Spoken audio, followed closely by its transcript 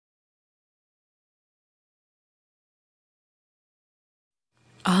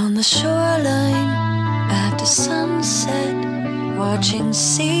On the shoreline after sunset, watching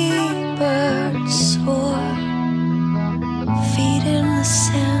seabirds soar, feet in the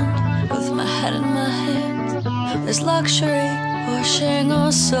sand with my head in my hands. There's luxury washing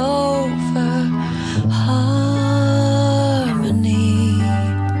us over, harmony,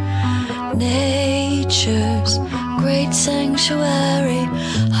 nature's great sanctuary,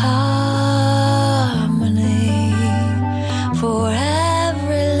 harmony for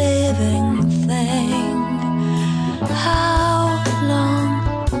every living thing. How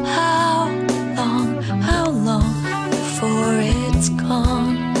long before it's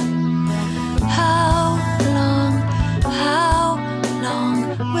gone? How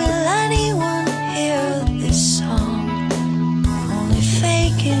long will anyone hear this song? Only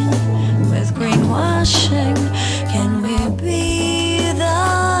faking with greenwashing can we be the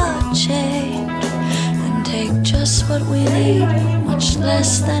change and take just what we need, much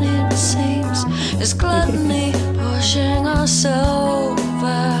less than it seems. Is gluttony pushing us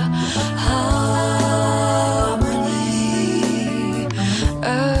over? Harmony,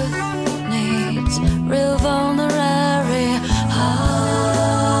 earth needs real vulnerary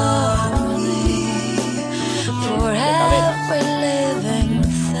harmony for every living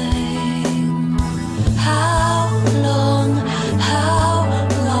thing. How long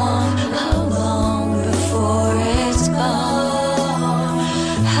before it's gone?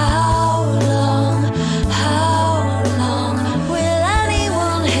 How long will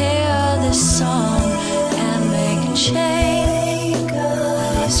anyone hear this song and make a change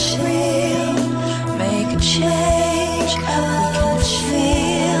that is real? Make a change we can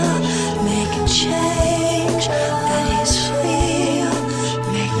feel. Make a change that is real.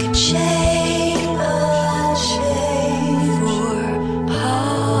 Make a change for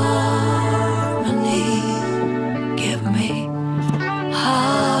harmony. Give me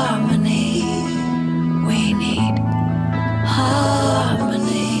harmony. We need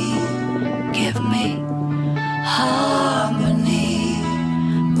harmony. Give me harmony.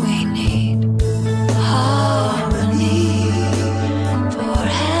 We need harmony for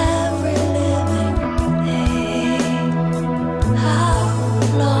every living thing. How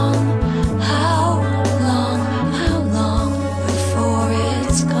long before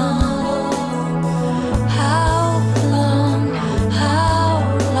it's gone? How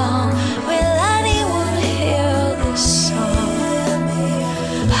long will anyone hear this song?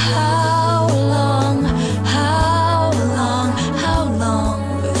 How long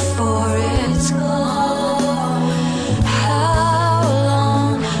before it's gone?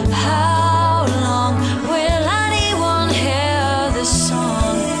 How long will anyone hear this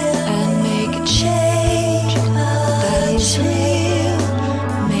song and make a change that is real?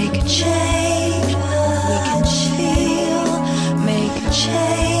 Make a change we can feel. Make a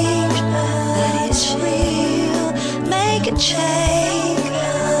change that is real. Make a change